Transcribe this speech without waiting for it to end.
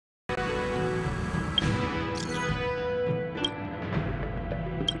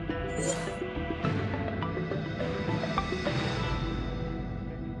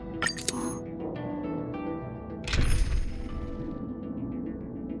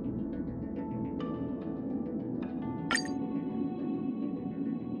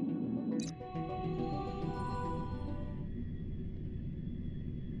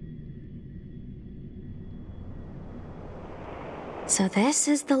So this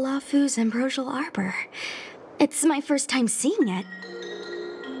is the Lafu's Ambrosial Arbor. It's my first time seeing it.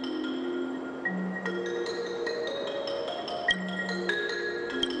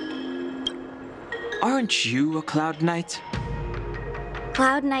 Aren't you a Cloud Knight?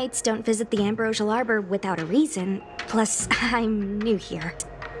 Cloud Knights don't visit the Ambrosial Arbor without a reason. Plus, I'm new here.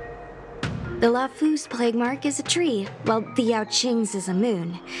 The Lafu's plague mark is a tree, while the Yao Qing's is a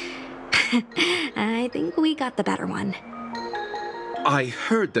moon. I think we got the better one. I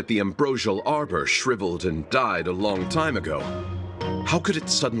heard that the Ambrosial Arbor shriveled and died a long time ago. How could it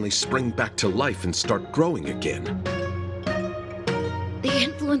suddenly spring back to life and start growing again? The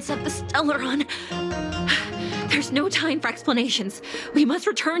influence of the Stellaron. There's no time for explanations. We must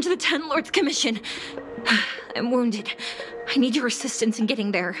return to the Ten Lords Commission. I'm wounded. I need your assistance in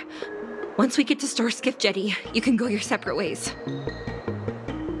getting there. Once we get to Starskiff Jetty, you can go your separate ways.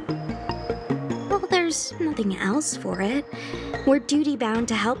 Well, there's nothing else for it. We're duty-bound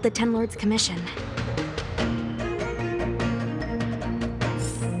to help the Ten Lords Commission.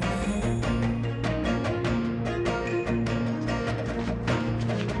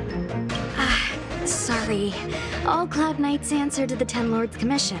 Sorry. All Cloud Knights answer to the Ten Lords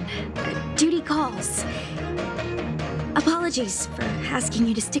Commission. Duty calls. Apologies for asking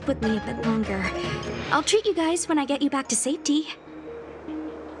you to stick with me a bit longer. I'll treat you guys when I get you back to safety.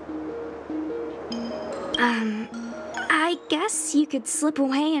 I guess you could slip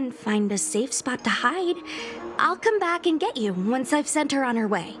away and find a safe spot to hide. I'll come back and get you once I've sent her on her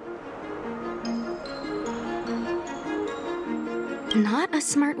way. Not a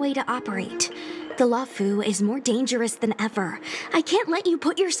smart way to operate. The Lafu is more dangerous than ever. I can't let you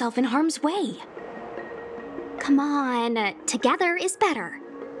put yourself in harm's way. Come on, together is better.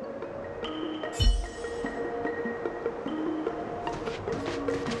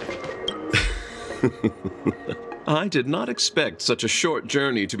 I did not expect such a short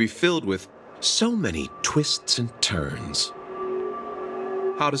journey to be filled with so many twists and turns.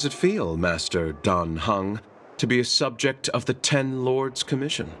 How does it feel, Master Dan Heng, to be a subject of the Ten Lords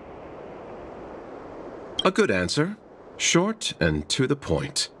Commission? A good answer. Short and to the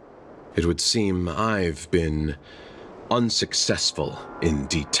point. It would seem I've been unsuccessful in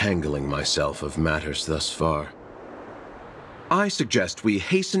detangling myself of matters thus far. I suggest we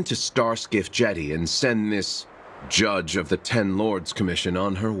hasten to Starskiff Jetty and send this judge of the Ten Lords Commission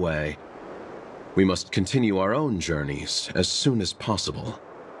on her way. We must continue our own journeys as soon as possible.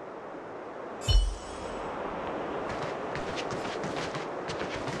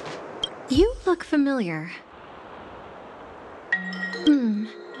 You look familiar.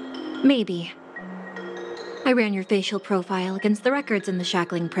 Maybe. I ran your facial profile against the records in the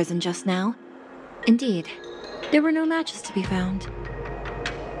shackling prison just now. Indeed, there were no matches to be found.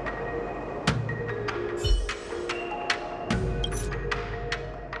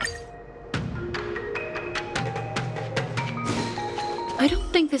 I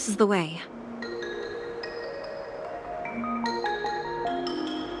don't think this is the way.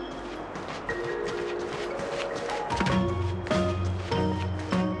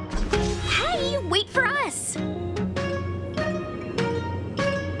 Hey, wait for us!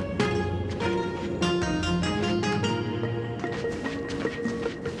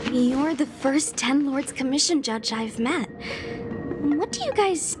 You're the first Ten Lords Commission judge I've met. What do you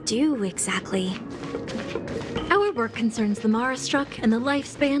guys do exactly? Our work concerns the Mara-struck and the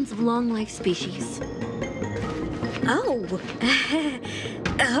lifespans of long-life species. Oh.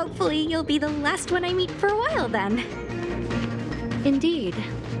 Hopefully you'll be the last one I meet for a while then. Indeed.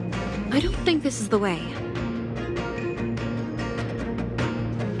 I don't think this is the way.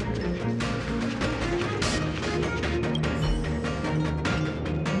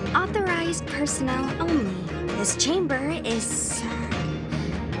 Authorized personnel only. This chamber is...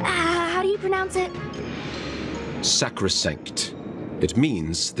 how do you pronounce it? Sacrosanct. It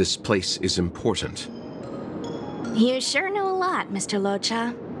means this place is important. You sure know a lot, Mr.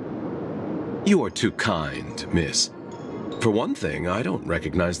 Locha. You are too kind, miss. For one thing, I don't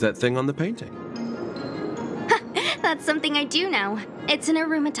recognize that thing on the painting. That's something I do know. It's an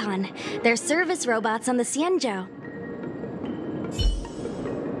Arumaton. They're service robots on the Xianzhou.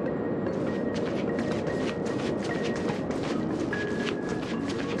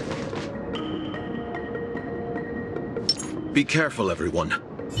 Be careful, everyone.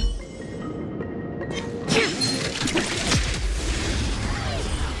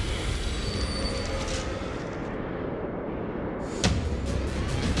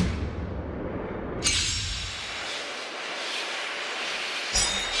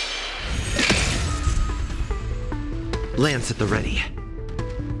 Lance at the ready.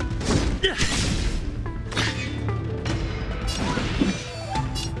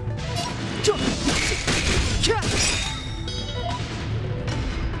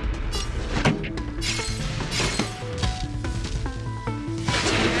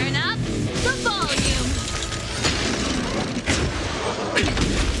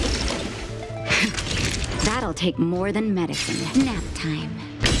 I'll take more than medicine. Nap time.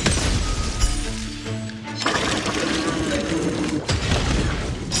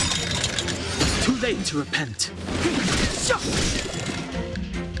 Too late to repent.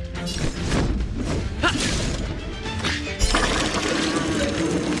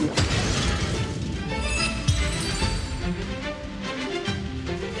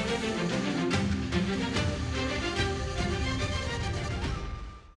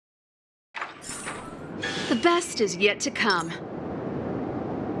 The best is yet to come.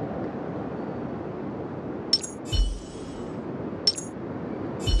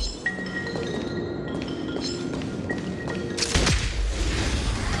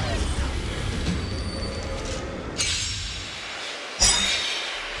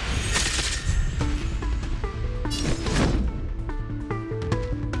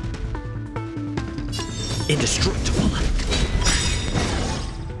 Indestructible.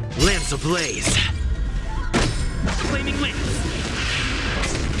 Lance ablaze. Flaming lance.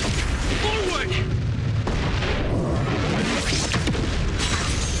 Forward!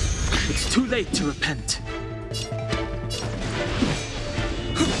 It's too late to repent.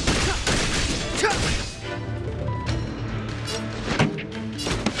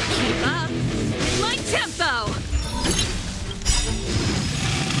 Keep up my tempo!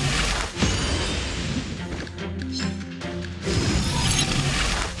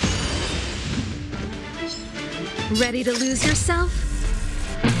 Ready to lose yourself?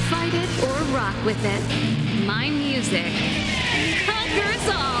 Fight it or rock with it. My music conquers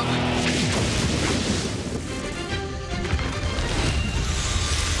all!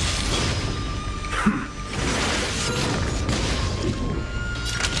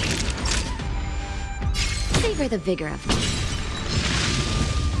 Savor the vigor of me.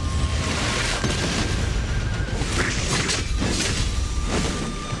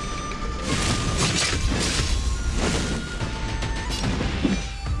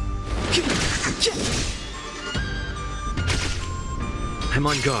 I'm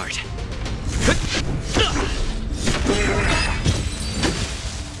on guard.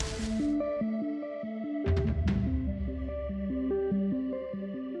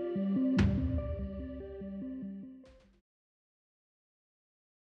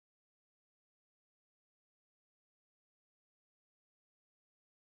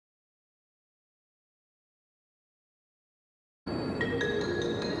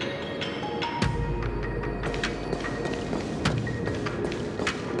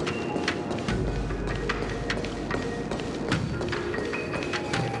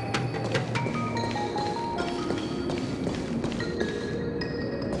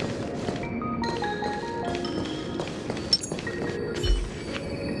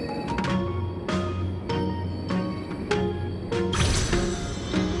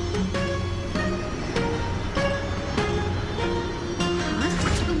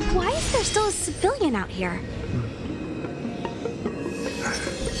 There's still a civilian out here.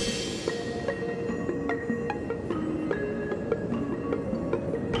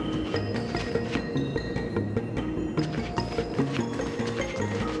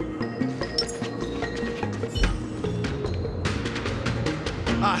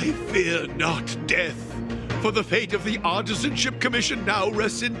 I fear not death, for the fate of the Artisanship Commission now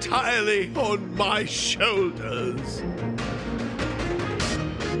rests entirely on my shoulders.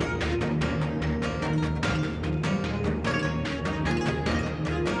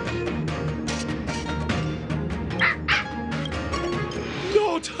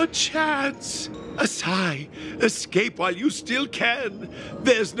 Not a chance! Asai, escape while you still can.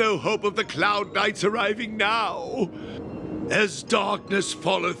 There's no hope of the Cloud Knights arriving now. As darkness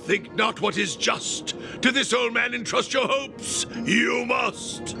falleth, think not what is just. To this old man entrust your hopes. You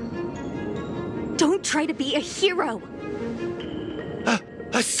must. Don't try to be a hero.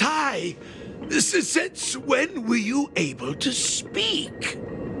 Asai, since when were you able to speak?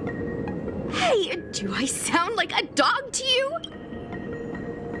 Hey, do I sound like a dog to you?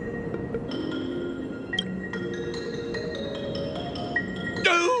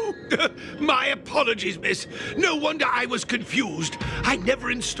 No! My apologies, miss. No wonder I was confused. I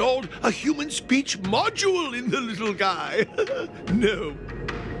never installed a human speech module in the little guy. No.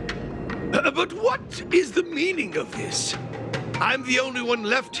 But what is the meaning of this? I'm the only one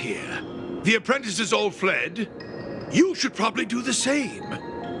left here. The apprentices all fled. You should probably do the same.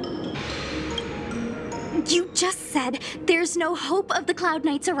 You just said there's no hope of the Cloud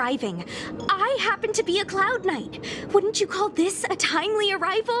Knights arriving. I happen to be a Cloud Knight. Wouldn't you call this a timely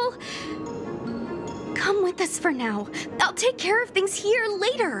arrival? Come with us for now. I'll take care of things here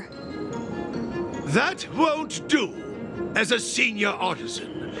later. That won't do. As a senior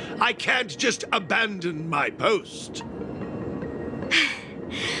artisan, I can't just abandon my post.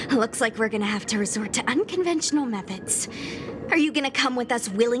 Looks like we're gonna have to resort to unconventional methods. Are you gonna come with us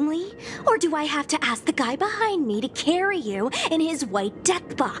willingly? Or do I have to ask the guy behind me to carry you in his white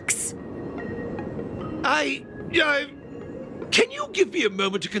death box? Can you give me a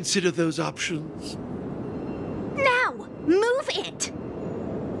moment to consider those options? Now! Move it!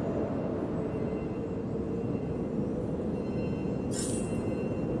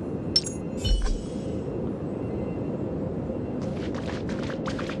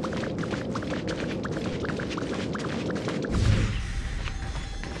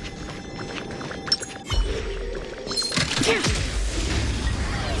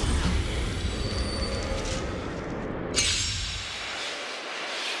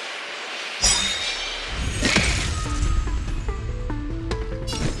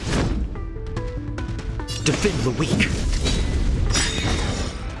 Defend the weak.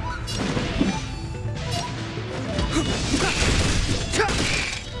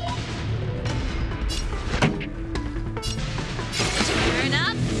 Turn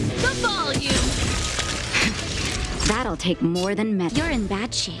up the volume. That'll take more than medicine. You're in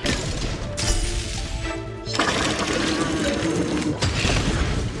bad shape.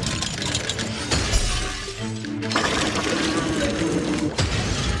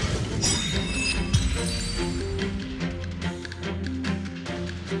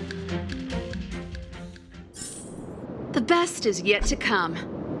 The best is yet to come.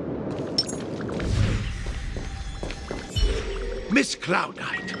 Miss Cloud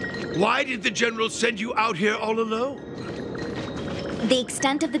Knight, why did the General send you out here all alone? The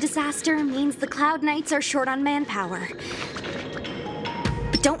extent of the disaster means the Cloud Knights are short on manpower.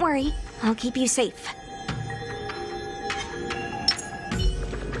 But don't worry, I'll keep you safe.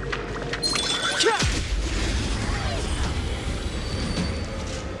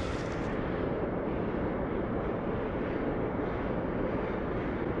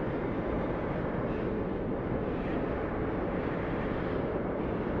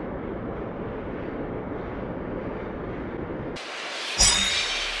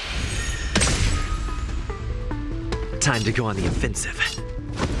 Time to go on the offensive.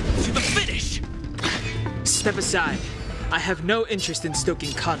 To the finish! Step aside. I have no interest in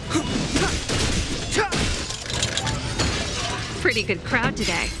stoking conflict. Pretty good crowd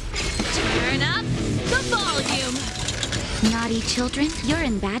today. Turn up the volume. Naughty children, you're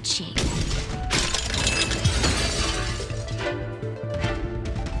in bad shape.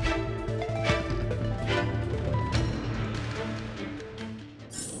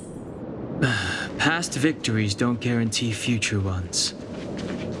 Past victories don't guarantee future ones.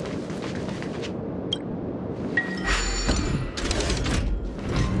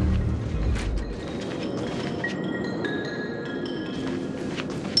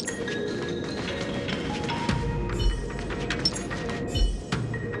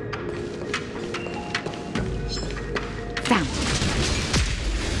 Found.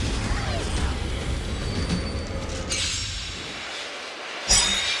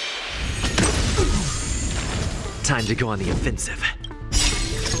 Time to go on the offensive.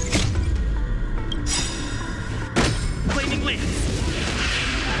 Flaming lance!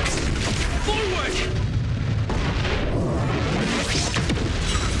 Forward!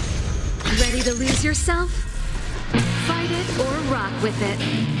 Ready to lose yourself? Fight it or rock with it.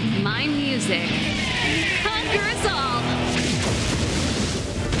 My music. Conquer us all!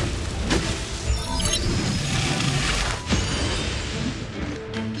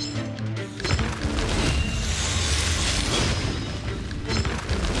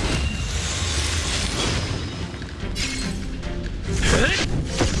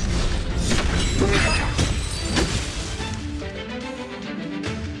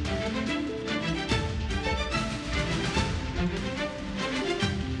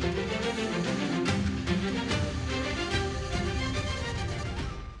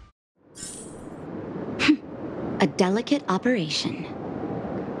 A delicate operation.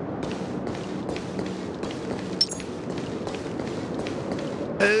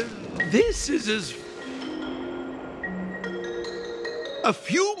 This is as... A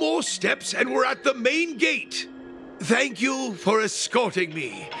few more steps and we're at the main gate. Thank you for escorting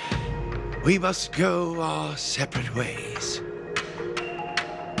me. We must go our separate ways.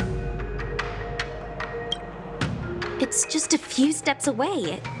 It's just a few steps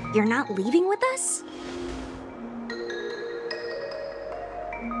away. You're not leaving with us?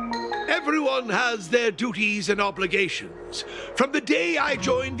 Everyone has their duties and obligations. From the day I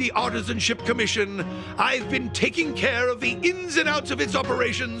joined the Artisanship Commission, I've been taking care of the ins and outs of its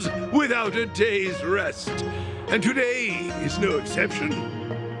operations without a day's rest. and today is no exception.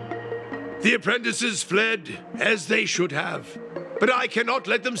 The apprentices fled, as they should have, but I cannot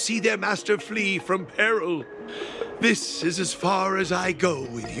let them see their master flee from peril. This is as far as I go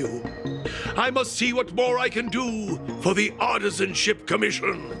with you. I must see what more I can do for the Artisanship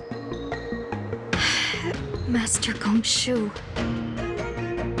Commission. Master Gongshu.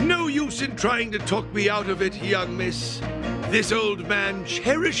 No use in trying to talk me out of it, young miss. This old man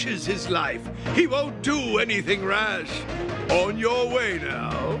cherishes his life. He won't do anything rash. On your way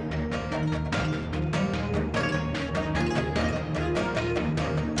now.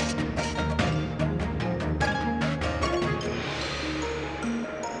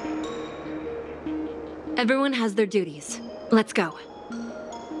 Everyone has their duties. Let's go.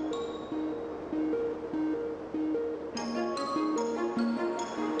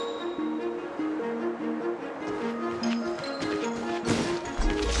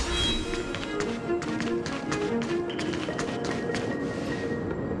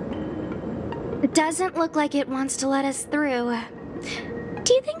 It doesn't look like it wants to let us through.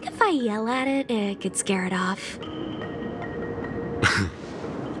 Do you think if I yell at it, it could scare it off?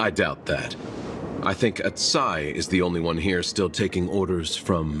 I doubt that. I think Atsai is the only one here still taking orders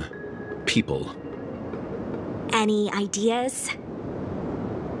from people. Any ideas?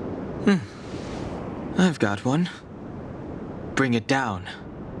 I've got one. Bring it down.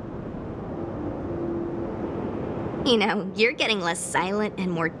 You know, you're getting less silent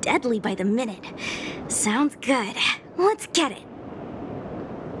and more deadly by the minute. Sounds good. Let's get it.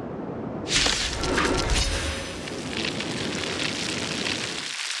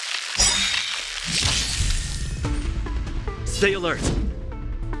 Stay alert.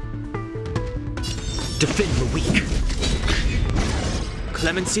 Defend the weak.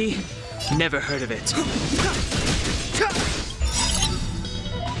 Clemency? Never heard of it.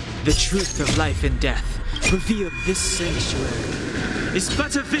 The truth of life and death revealed this sanctuary is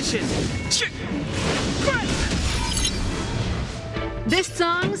but a vision. This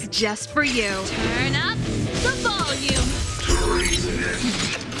song's just for you. Turn up the volume.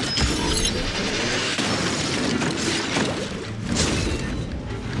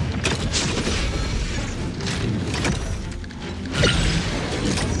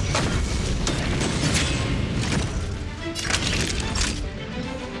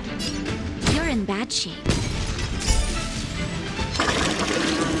 You're in bad shape.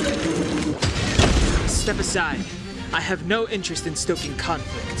 Step aside. I have no interest in stoking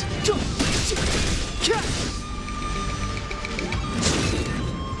conflict.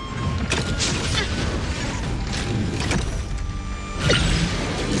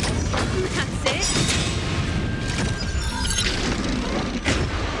 That's it.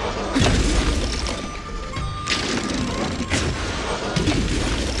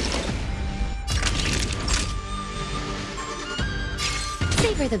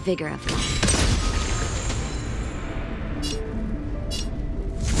 Savor the vigor of life.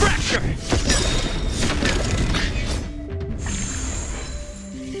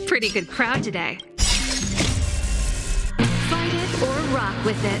 Pretty good crowd today. Fight it or rock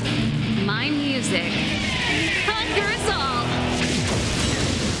with it. My music. Conquer us all!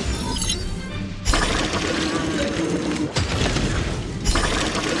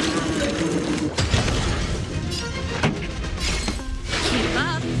 Keep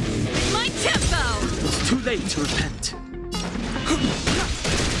up. My tempo! It's too late to repent.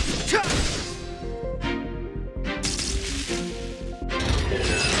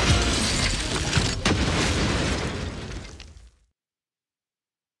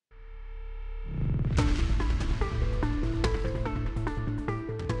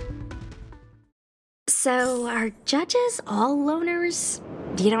 So, are judges all loners?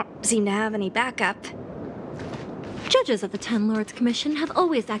 You don't seem to have any backup. Judges of the Ten Lords Commission have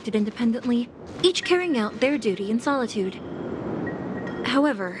always acted independently, each carrying out their duty in solitude.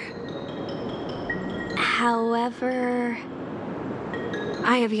 However,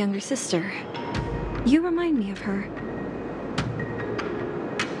 I have a younger sister. You remind me of her.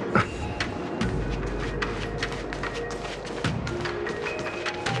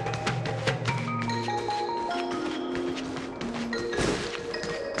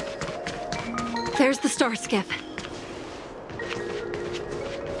 There's the star skiff.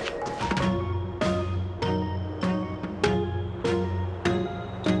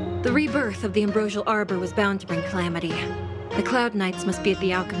 The rebirth of the Ambrosial Arbor was bound to bring calamity. The Cloud Knights must be at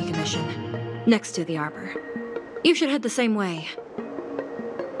the Alchemy Commission, next to the Arbor. You should head the same way.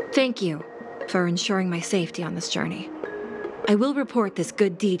 Thank you for ensuring my safety on this journey. I will report this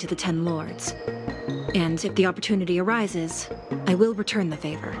good deed to the Ten Lords. And if the opportunity arises, I will return the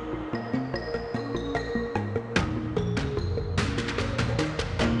favor.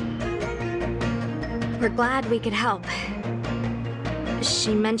 We're glad we could help.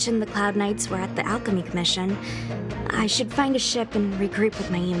 She mentioned the Cloud Knights were at the Alchemy Commission. I should find a ship and regroup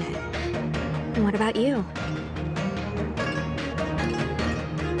with my unit. What about you?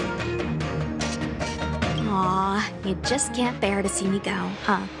 Aw, you just can't bear to see me go,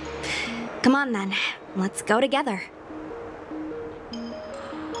 huh? Come on then, let's go together.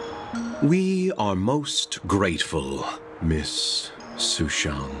 We are most grateful, Miss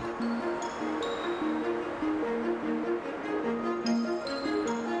Sushang.